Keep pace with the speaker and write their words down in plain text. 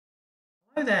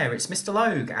Hello there, it's Mr.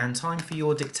 Logue and time for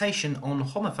your dictation on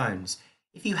homophones.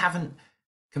 If you haven't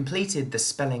completed the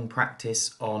spelling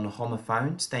practice on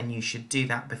homophones, then you should do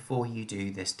that before you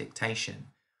do this dictation.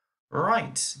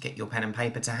 Right, get your pen and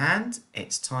paper to hand.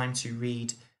 It's time to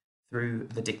read through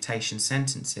the dictation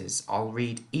sentences. I'll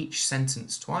read each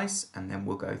sentence twice and then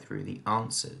we'll go through the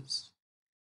answers.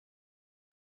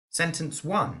 Sentence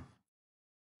 1.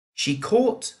 She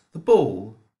caught the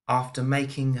ball after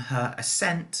making her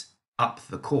ascent up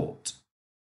the court.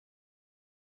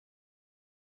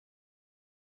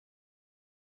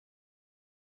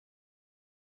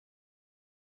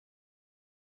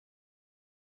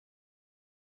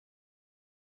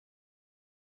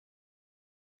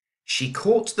 She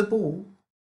caught the ball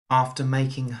after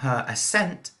making her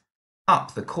ascent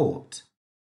up the court.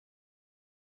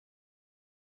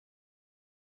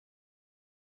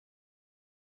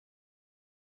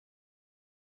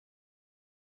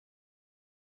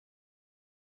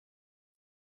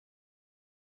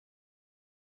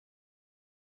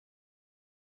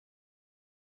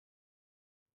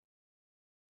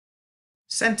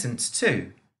 Sentence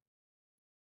 2.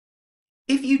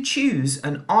 If you choose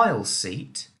an aisle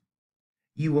seat,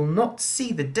 you will not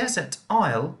see the desert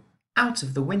aisle out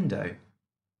of the window.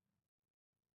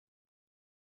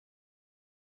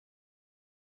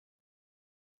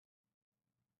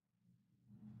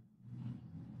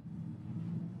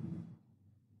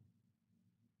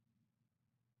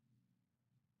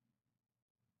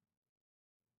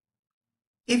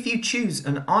 If you choose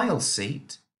an aisle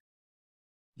seat,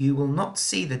 you will not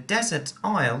see the desert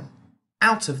aisle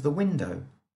out of the window.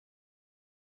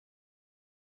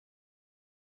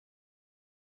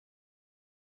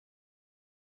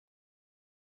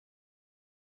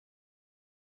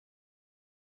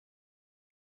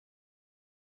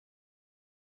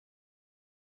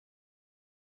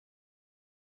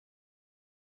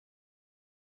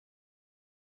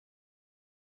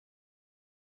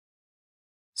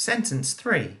 Sentence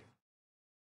 3.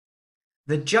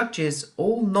 The judges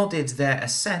all nodded their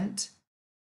assent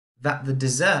that the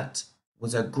dessert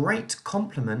was a great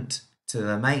compliment to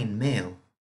the main meal.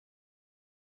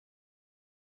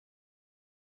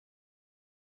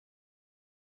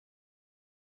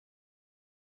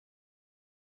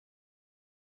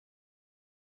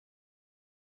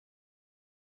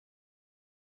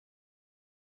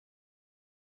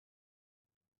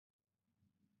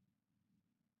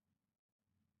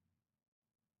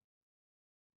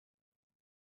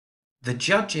 The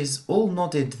judges all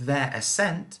nodded their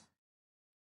assent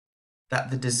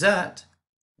that the dessert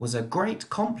was a great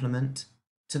compliment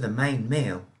to the main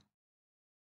meal.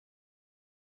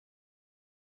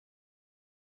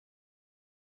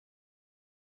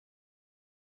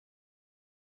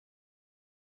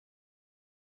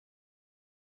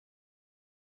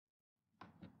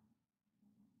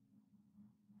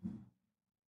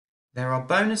 There are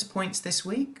bonus points this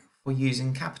week for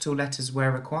using capital letters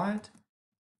where required,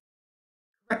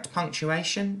 correct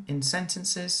punctuation in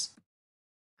sentences,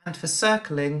 and for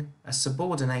circling a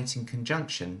subordinating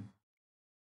conjunction.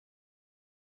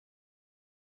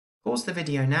 Pause the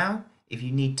video now if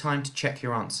you need time to check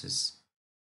your answers.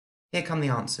 Here come the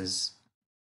answers.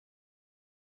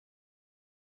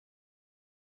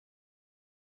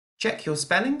 Check your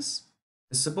spellings.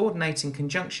 The subordinating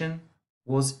conjunction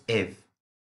was if.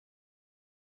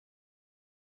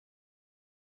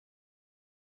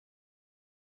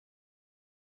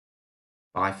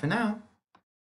 Bye for now.